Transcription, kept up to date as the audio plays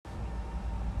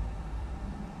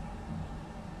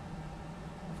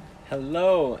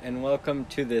Hello and welcome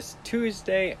to this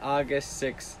Tuesday, August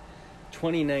 6th,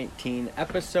 2019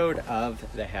 episode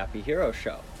of The Happy Hero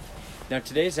Show. Now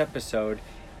today's episode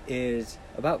is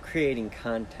about creating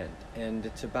content, and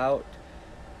it's about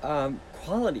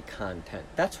quality content.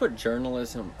 That's what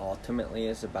journalism ultimately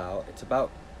is about. It's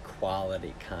about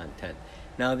quality content.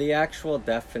 Now the actual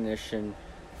definition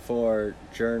for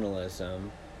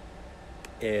journalism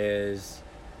is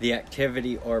the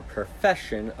activity or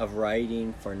profession of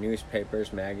writing for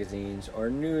newspapers, magazines, or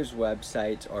news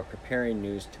websites, or preparing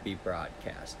news to be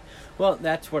broadcast. Well,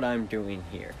 that's what I'm doing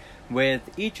here.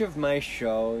 With each of my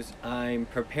shows, I'm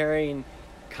preparing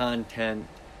content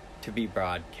to be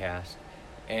broadcast,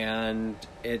 and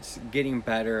it's getting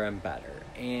better and better.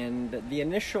 And the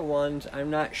initial ones, I'm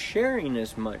not sharing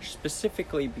as much,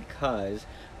 specifically because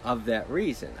of that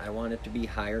reason. I want it to be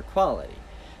higher quality.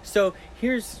 So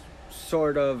here's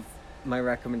sort of my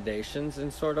recommendations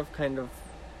and sort of kind of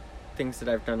things that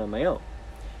I've done on my own.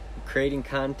 I'm creating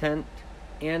content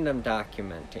and I'm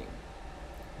documenting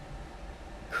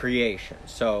creation.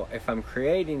 So if I'm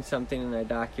creating something and I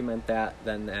document that,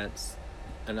 then that's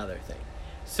another thing.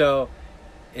 So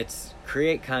it's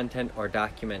create content or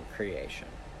document creation.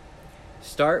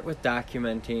 Start with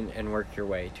documenting and work your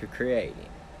way to creating.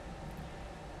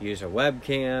 Use a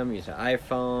webcam, use an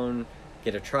iPhone,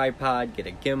 get a tripod, get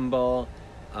a gimbal,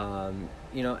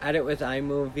 edit with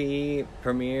iMovie,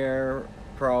 Premiere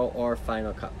Pro, or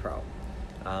Final Cut Pro.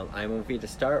 iMovie to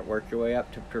start, work your way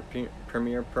up to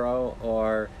Premiere Pro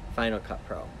or Final Cut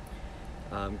Pro.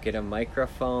 Get a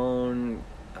microphone,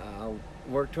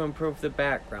 work to improve the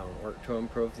background, work to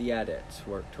improve the edits,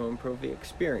 work to improve the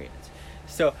experience.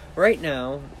 So right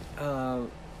now,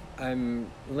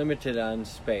 I'm limited on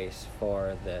space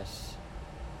for this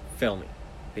filming,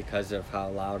 because of how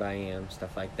loud I am,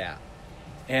 stuff like that.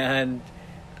 And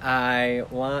I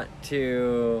want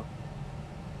to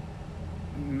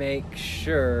make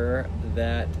sure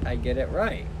that I get it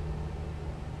right.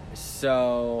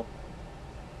 So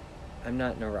I'm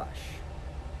not in a rush.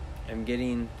 I'm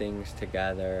getting things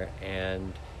together,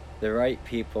 and the right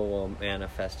people will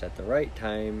manifest at the right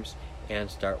times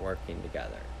and start working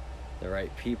together. The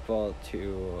right people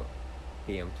to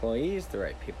be employees, the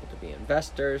right people to be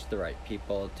investors, the right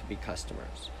people to be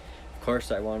customers. Of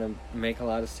course, I want to make a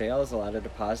lot of sales, a lot of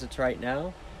deposits right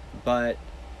now, but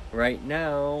right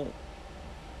now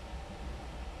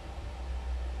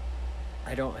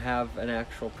I don't have an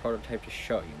actual prototype to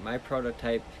show you. My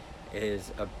prototype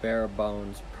is a bare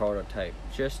bones prototype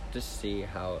just to see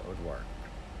how it would work.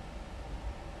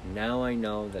 Now I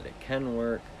know that it can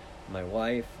work. My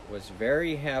wife was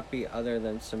very happy, other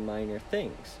than some minor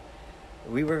things.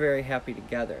 We were very happy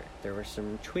together. There were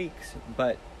some tweaks,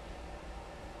 but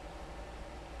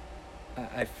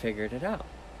I figured it out.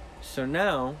 So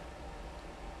now,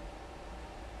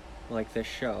 like this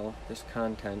show, this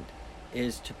content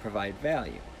is to provide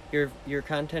value. Your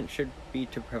content should be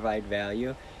to provide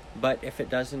value, but if it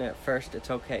doesn't at first,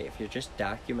 it's okay. If you're just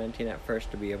documenting at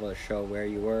first to be able to show where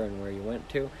you were and where you went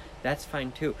to, that's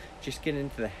fine too. Just get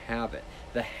into the habit.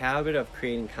 The habit of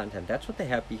creating content. That's what the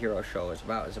Happy Hero Show is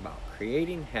about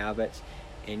creating habits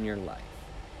in your life.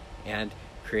 And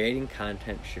creating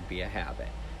content should be a habit.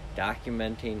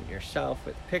 Documenting yourself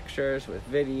with pictures, with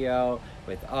video,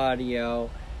 with audio,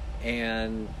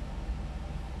 and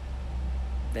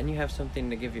then you have something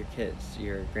to give your kids,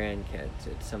 your grandkids.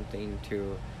 It's something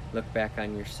to look back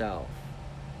on yourself.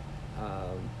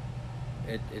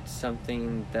 It's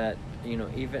something that,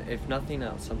 even if nothing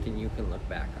else, something you can look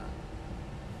back on.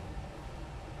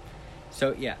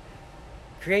 So yeah,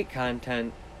 create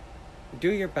content,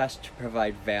 do your best to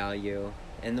provide value,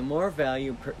 and the more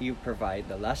value you provide,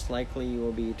 the less likely you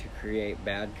will be to create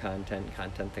bad content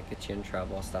that gets you in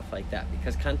trouble, stuff like that,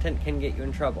 because content can get you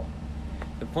in trouble.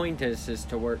 The point is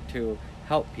to work to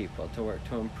help people, to work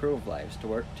to improve lives, to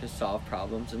work to solve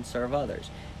problems and serve others.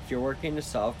 If you're working to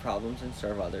solve problems and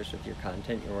serve others with your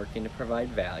content, you're working to provide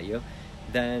value,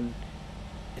 then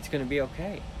it's going to be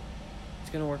okay. It's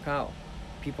going to work out.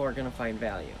 People are going to find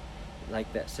value.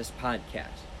 Like this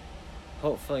podcast.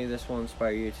 Hopefully this will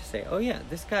inspire you to say, oh yeah,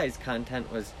 this guy's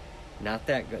content was not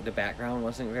that good. The background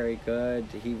wasn't very good.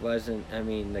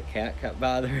 The cat kept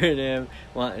bothering him,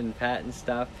 wanting pet and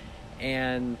stuff.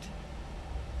 And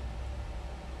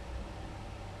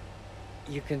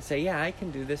you can say, yeah, I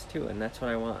can do this too, and that's what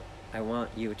I want. I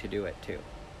want you to do it too.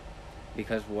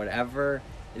 Because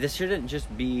this shouldn't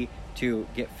just be to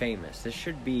get famous. This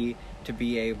should be to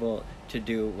be able to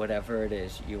do whatever it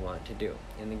is you want to do.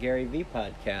 In the Gary Vee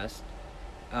podcast,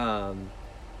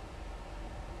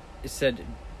 it said,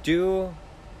 do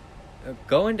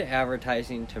go into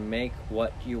advertising to make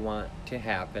what you want to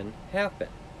happen. That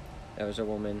was a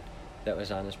woman that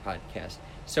was on his podcast.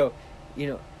 So,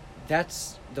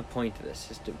 that's the point of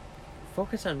this, is to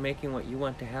focus on making what you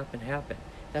want to happen.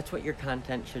 That's what your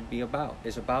content should be about,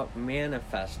 is about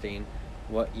manifesting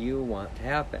what you want to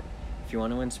happen. If you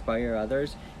want to inspire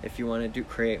others, if you want to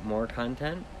create more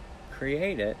content,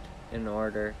 create it in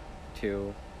order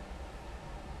to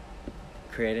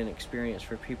create an experience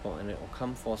for people, and it will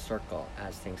come full circle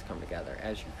as things come together,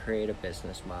 as you create a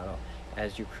business model,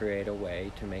 as you create a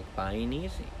way to make buying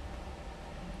easy.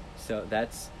 So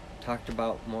that's talked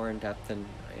about more in depth in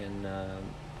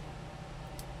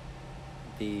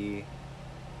the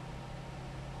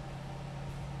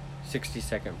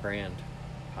 60-Second Brand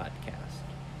podcast,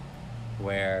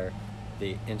 where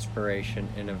the inspiration,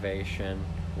 innovation,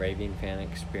 raving fan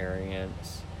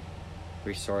experience,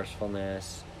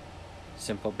 resourcefulness,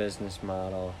 simple business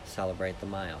model, celebrate the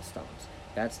milestones.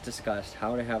 That's discussed.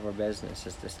 How to have a business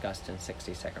is discussed in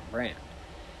 60-Second Brand.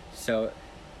 So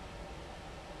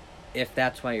if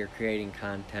that's why you're creating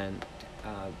content,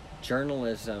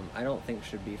 journalism, I don't think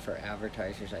should be for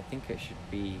advertisers. I think it should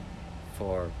be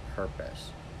for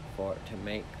purpose, to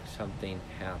make something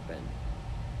happen.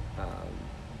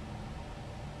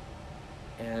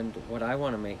 And what I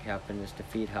want to make happen is to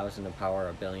feed, house, and empower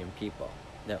 1 billion people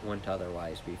that wouldn't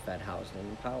otherwise be fed, housed, and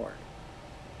empowered.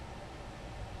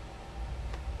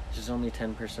 This is only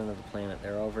 10% of the planet.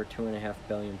 There are over 2.5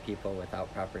 billion people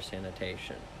without proper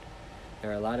sanitation. There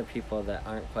are a lot of people that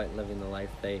aren't quite living the life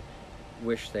they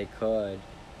wish they could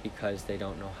because they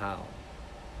don't know how.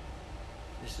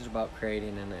 This is about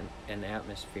creating an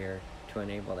atmosphere to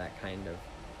enable that kind of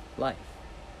life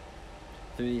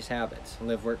through these habits.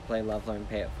 Live, work, play, love, learn,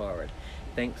 pay it forward.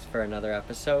 Thanks for another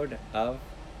episode of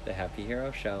The Happy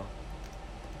Hero Show.